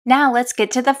Now let's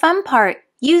get to the fun part,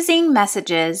 using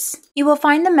messages. You will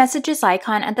find the messages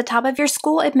icon at the top of your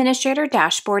school administrator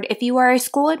dashboard if you are a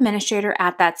school administrator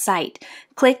at that site.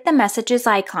 Click the messages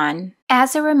icon.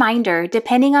 As a reminder,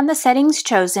 depending on the settings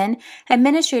chosen,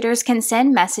 administrators can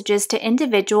send messages to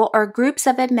individual or groups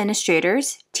of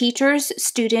administrators, teachers,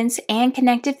 students, and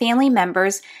connected family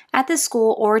members at the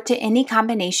school or to any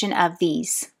combination of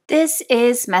these. This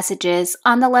is Messages.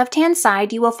 On the left-hand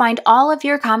side, you will find all of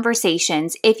your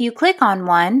conversations. If you click on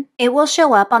one, it will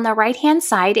show up on the right-hand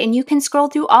side and you can scroll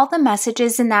through all the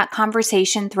messages in that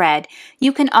conversation thread.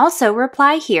 You can also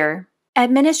reply here.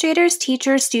 Administrators,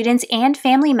 teachers, students, and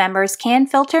family members can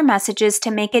filter messages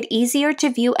to make it easier to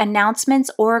view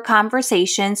announcements or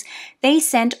conversations they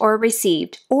sent or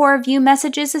received, or view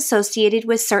messages associated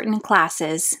with certain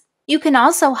classes. You can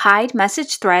also hide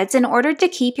message threads in order to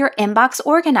keep your inbox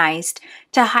organized.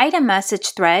 To hide a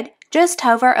message thread, just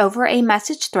hover over a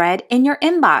message thread in your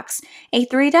inbox. A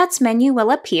three dots menu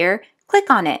will appear. Click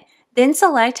on it, then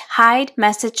select Hide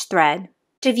Message Thread.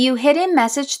 To view hidden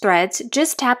message threads,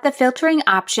 just tap the filtering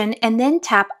option and then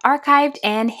tap Archived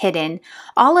and Hidden.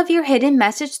 All of your hidden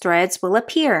message threads will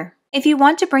appear. If you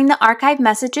want to bring the archived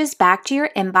messages back to your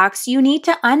inbox, you need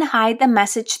to unhide the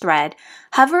message thread.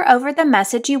 Hover over the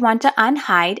message you want to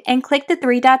unhide and click the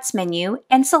three dots menu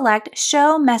and select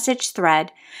Show Message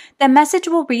Thread. The message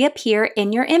will reappear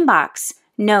in your inbox.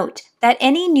 Note that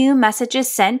any new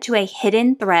messages sent to a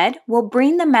hidden thread will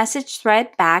bring the message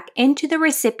thread back into the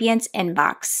recipient's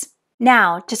inbox.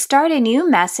 Now, to start a new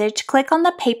message, click on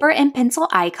the paper and pencil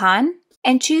icon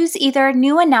and choose either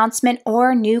New Announcement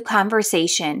or New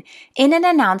Conversation. In an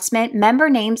announcement,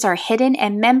 member names are hidden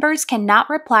and members cannot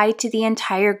reply to the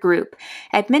entire group.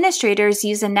 Administrators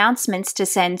use announcements to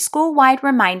send school-wide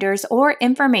reminders or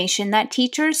information that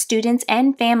teachers, students,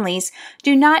 and families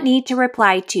do not need to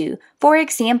reply to. For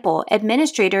example,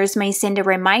 administrators may send a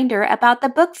reminder about the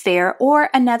book fair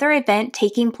or another event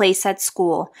taking place at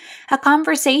school. A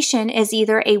conversation is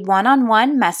either a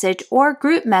one-on-one message or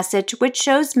group message which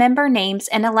shows member names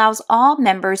and allows all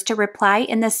members to reply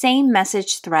in the same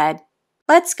message thread.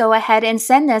 Let's go ahead and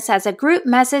send this as a group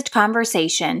message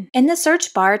conversation. In the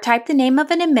search bar, type the name of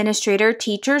an administrator,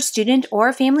 teacher, student,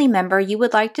 or family member you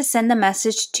would like to send the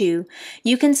message to.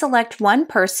 You can select one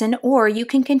person, or you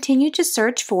can continue to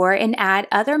search for and add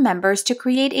other members to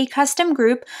create a custom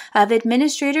group of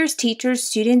administrators, teachers,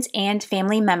 students, and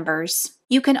family members.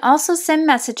 You can also send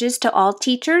messages to all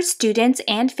teachers, students,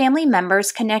 and family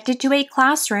members connected to a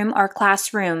classroom or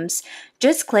classrooms.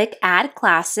 Just click Add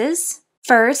Classes.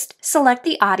 First, select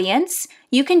the audience.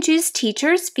 You can choose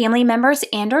teachers, family members,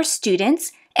 and/or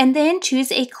students, and then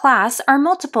choose a class or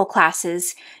multiple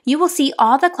classes. You will see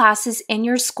all the classes in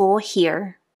your school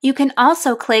here. You can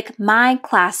also click My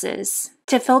Classes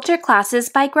to filter classes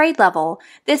by grade level.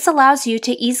 This allows you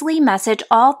to easily message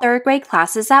all third grade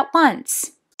classes at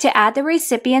once. To add the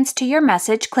recipients to your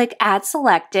message, click Add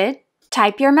Selected.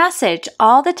 Type your message.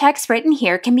 All the text written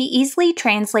here can be easily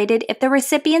translated if the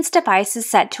recipient's device is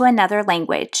set to another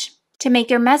language. To make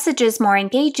your messages more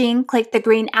engaging, click the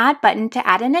green Add button to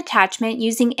add an attachment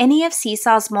using any of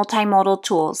Seesaw's multimodal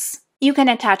tools. You can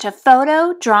attach a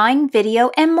photo, drawing, video,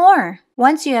 and more.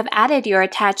 Once you have added your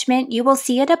attachment, you will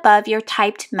see it above your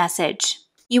typed message.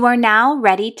 You are now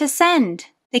ready to send.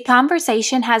 The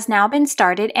conversation has now been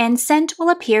started and Sent will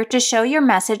appear to show your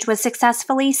message was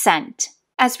successfully sent.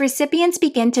 As recipients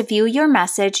begin to view your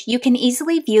message, you can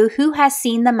easily view who has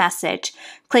seen the message.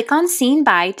 Click on Seen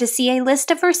By to see a list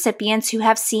of recipients who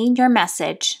have seen your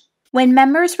message. When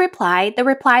members reply, the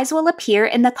replies will appear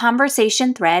in the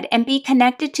conversation thread and be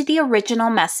connected to the original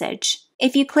message.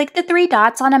 If you click the three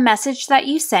dots on a message that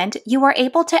you sent, you are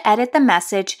able to edit the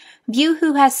message, view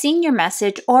who has seen your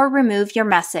message, or remove your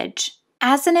message.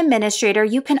 As an administrator,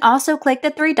 you can also click the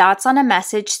three dots on a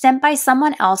message sent by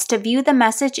someone else to view the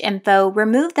message info,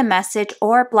 remove the message,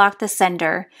 or block the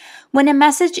sender. When a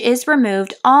message is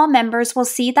removed, all members will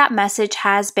see that message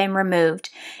has been removed.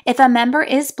 If a member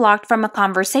is blocked from a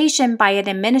conversation by an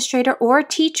administrator or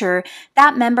teacher,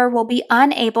 that member will be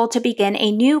unable to begin a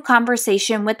new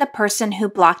conversation with the person who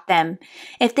blocked them.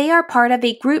 If they are part of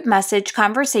a group message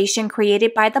conversation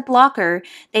created by the blocker,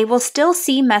 they will still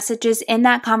see messages in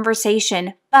that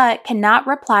conversation, but cannot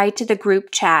reply to the group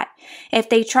chat. If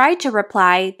they try to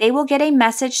reply, they will get a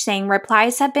message saying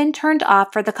replies have been turned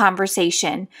off for the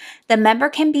conversation. The member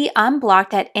can be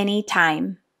unblocked at any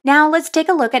time. Now let's take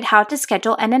a look at how to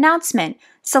schedule an announcement.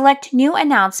 Select New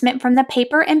Announcement from the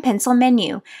paper and pencil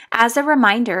menu. As a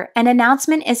reminder, an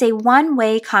announcement is a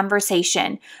one-way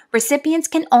conversation. Recipients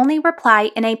can only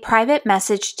reply in a private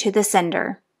message to the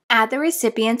sender. Add the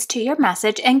recipients to your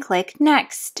message and click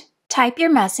Next. Type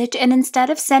your message, and instead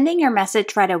of sending your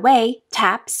message right away,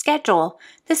 tap Schedule.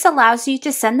 This allows you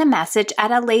to send the message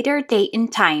at a later date and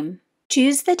time.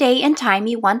 Choose the date and time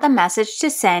you want the message to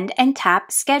send and tap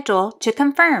Schedule to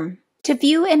confirm. To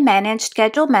view and manage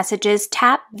scheduled messages,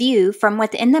 tap View from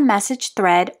within the message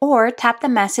thread or tap the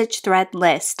message thread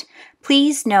list.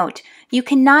 Please note, you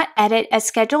cannot edit a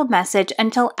scheduled message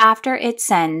until after it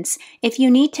sends. If you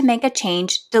need to make a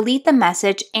change, delete the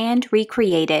message and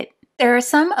recreate it. There are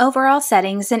some overall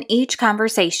settings in each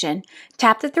conversation.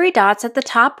 Tap the three dots at the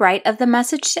top right of the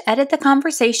message to edit the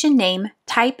conversation name,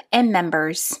 type, and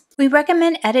members. We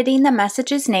recommend editing the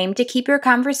message's name to keep your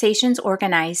conversations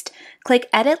organized. Click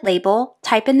Edit Label,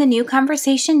 type in the new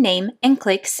conversation name, and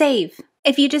click Save.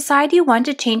 If you decide you want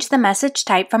to change the message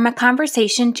type from a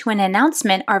conversation to an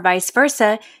announcement or vice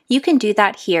versa, you can do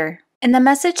that here. In the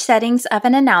message settings of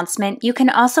an announcement, you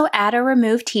can also add or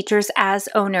remove teachers as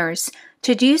owners.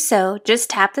 To do so,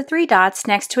 just tap the three dots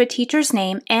next to a teacher's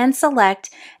name and select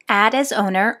Add as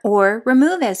Owner or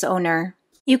Remove as Owner.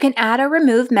 You can add or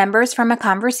remove members from a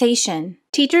conversation.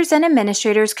 Teachers and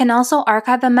administrators can also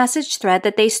archive a message thread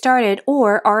that they started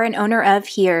or are an owner of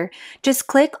here. Just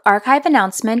click Archive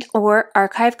Announcement or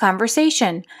Archive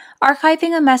Conversation.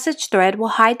 Archiving a message thread will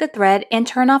hide the thread and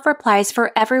turn off replies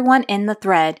for everyone in the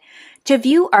thread. To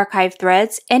view archive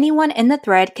threads, anyone in the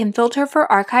thread can filter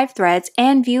for archive threads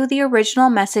and view the original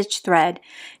message thread.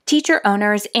 Teacher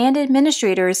owners and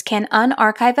administrators can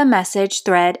unarchive a message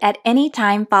thread at any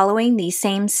time following these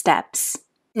same steps.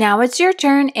 Now it's your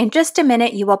turn. In just a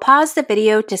minute, you will pause the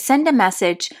video to send a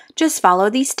message. Just follow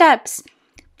these steps.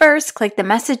 First, click the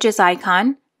messages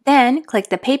icon. Then, click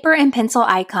the paper and pencil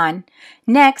icon.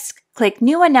 Next, click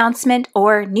New Announcement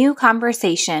or New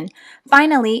Conversation.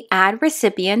 Finally, add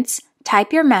recipients,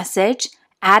 type your message,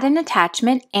 add an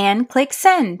attachment, and click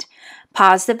Send.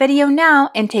 Pause the video now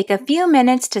and take a few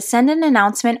minutes to send an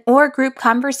announcement or group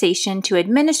conversation to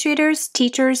administrators,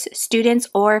 teachers, students,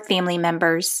 or family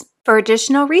members. For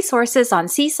additional resources on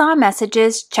Seesaw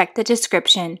messages, check the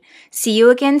description. See you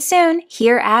again soon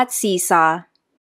here at Seesaw.